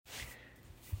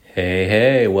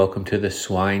Hey, welcome to the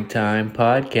Swine Time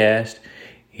Podcast.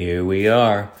 Here we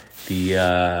are, the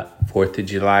 4th of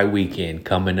July weekend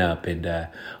coming up, and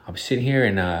I'm sitting here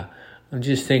and I'm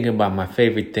just thinking about my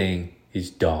favorite thing is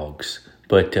dogs.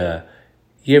 But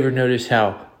you ever notice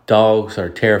how dogs are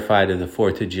terrified of the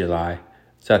 4th of July? I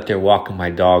was out there walking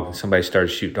my dog and somebody started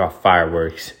shooting off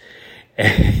fireworks.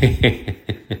 And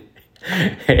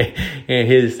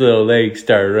his little legs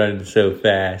started running so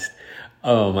fast.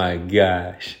 Oh my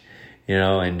gosh.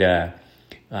 And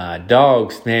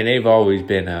dogs, man, they've always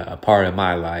been a part of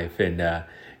my life. And,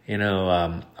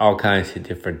 all kinds of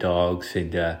different dogs.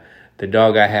 And the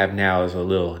dog I have now is a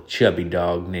little chubby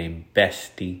dog named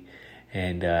Bestie.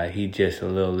 And he's just a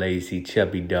little lazy,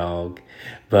 chubby dog.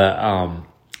 But,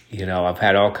 I've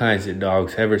had all kinds of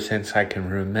dogs ever since I can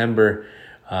remember.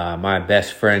 My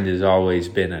best friend has always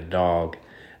been a dog.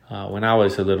 When I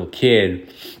was a little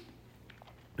kid,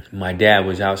 my dad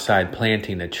was outside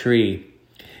planting a tree,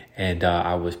 and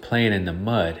I was playing in the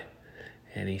mud.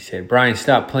 And he said, "Brian,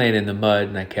 stop playing in the mud."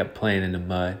 And I kept playing in the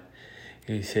mud.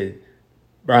 And he said,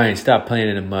 "Brian, stop playing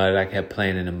in the mud." I kept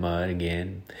playing in the mud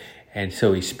again. And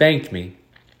so he spanked me.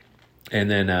 And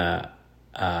then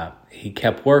he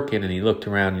kept working, and he looked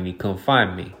around, and he couldn't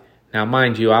find me. Now,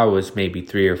 mind you, I was maybe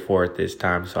 3 or 4 at this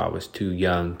time, so I was too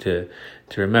young to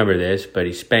remember this. But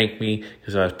he spanked me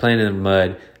because I was playing in the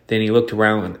mud. Then he looked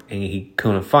around and he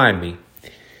couldn't find me.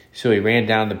 So he ran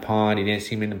down the pond. He didn't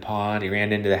see me in the pond. He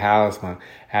ran into the house.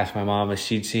 Asked my mom if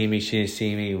she'd see me. She didn't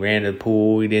see me. He ran to the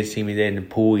pool. He didn't see me there in the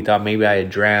pool. He thought maybe I had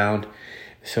drowned.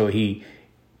 So he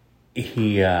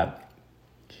went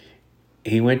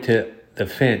to the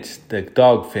fence, the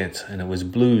dog fence, and it was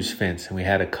Blue's fence. And we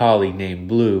had a collie named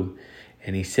Blue.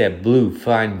 And he said, "Blue,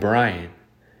 find Brian."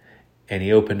 And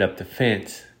he opened up the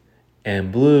fence.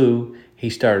 And Blue, he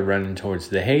started running towards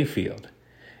the hayfield.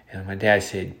 And my dad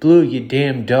said, "Blue, you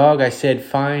damn dog, I said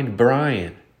find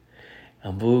Brian."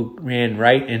 And Blue ran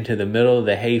right into the middle of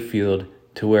the hayfield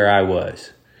to where I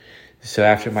was. So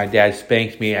after my dad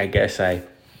spanked me, I guess I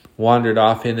wandered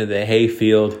off into the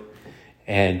hayfield.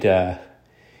 And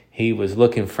he was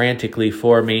looking frantically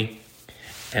for me.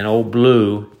 And old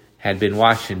Blue had been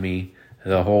watching me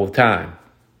the whole time.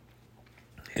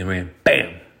 And ran,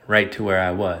 bam, right to where I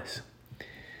was.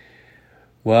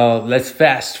 Well, let's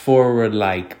fast forward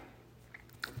like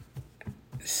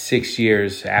 6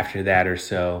 years after that or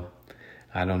so.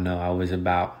 I don't know. I was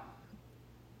about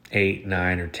 8,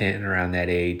 9, or 10, around that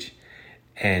age.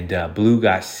 And Blue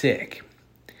got sick.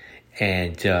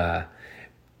 And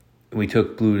we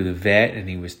took Blue to the vet, and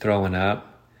he was throwing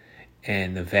up.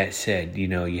 And the vet said,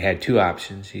 you had 2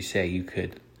 options. He said you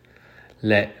could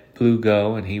let Blue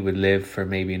go, and he would live for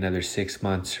maybe another 6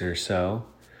 months or so.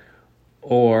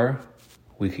 Or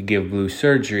we could give Blue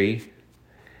surgery,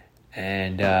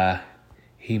 and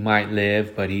he might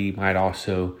live, but he might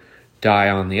also die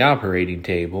on the operating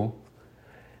table.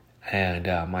 And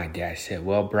my dad said,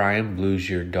 "Well, Brian, Blue's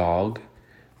your dog.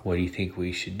 What do you think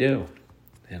we should do?"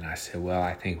 And I said, "Well,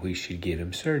 I think we should give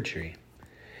him surgery."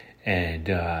 And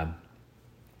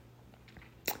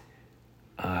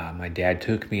my dad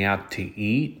took me out to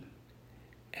eat,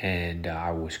 and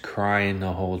I was crying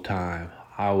the whole time.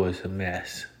 I was a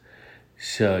mess.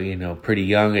 So, pretty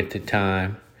young at the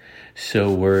time,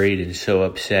 so worried and so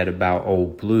upset about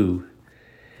old Blue.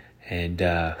 And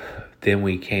then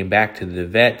we came back to the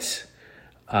vet's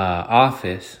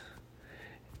office,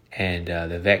 and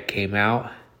the vet came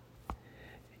out,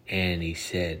 and he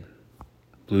said,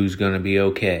 "Blue's going to be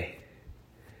okay."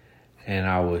 And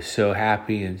I was so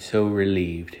happy and so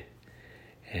relieved.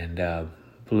 And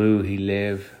Blue, he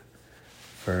lived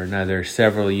for another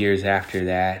several years after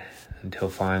that, until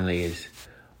finally his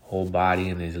whole body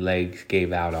and his legs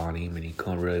gave out on him, and he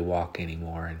couldn't really walk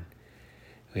anymore, and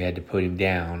we had to put him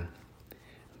down.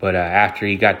 But after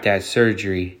he got that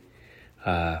surgery,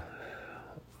 my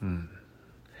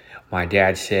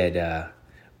dad said,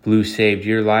 "Blue saved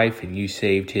your life and you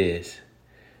saved his,"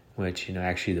 which,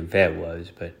 actually the vet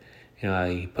was, but,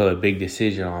 he put a big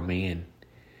decision on me, and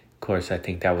of course I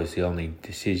think that was the only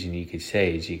decision you could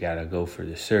say is you got to go for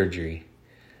the surgery.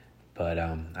 But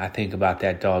I think about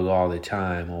that dog all the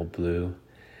time, old Blue,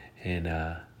 and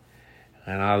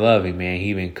I love him, man. He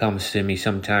even comes to me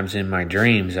sometimes in my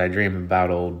dreams. I dream about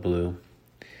old Blue.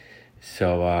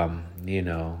 So, we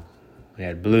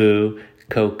had Blue,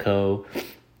 Coco,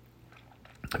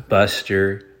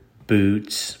 Buster,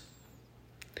 Boots,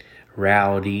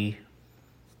 Rowdy,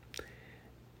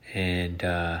 and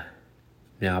now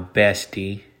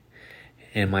Bestie.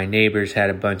 And my neighbors had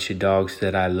a bunch of dogs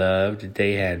that I loved.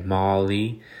 They had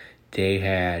Molly. They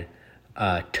had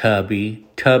Tubby.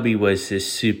 Tubby was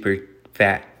this super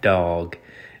fat dog.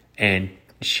 and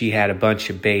she had a bunch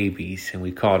of babies, and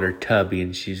we called her Tubby,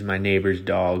 and she's my neighbor's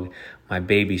dog, my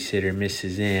babysitter,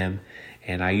 Mrs. M.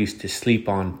 And I used to sleep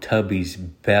on Tubby's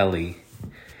belly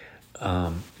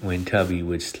when Tubby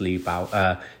would sleep.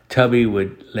 Tubby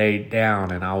would lay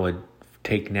down, and I would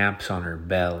take naps on her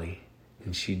belly,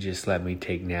 and she just let me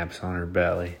take naps on her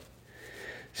belly.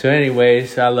 So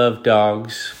anyways, I love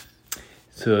dogs.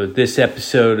 So this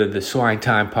episode of the Swine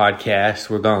Time Podcast,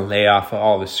 we're going to lay off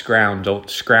all the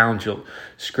scoundrels,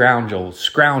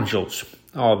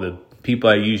 all the people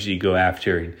I usually go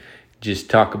after, and just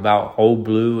talk about Old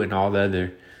Blue and all the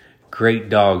other great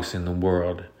dogs in the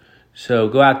world. So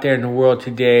go out there in the world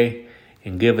today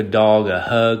and give a dog a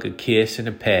hug, a kiss, and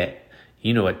a pet.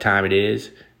 You know what time it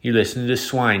is. You're listening to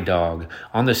Swine Dog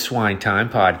on the Swine Time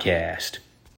Podcast.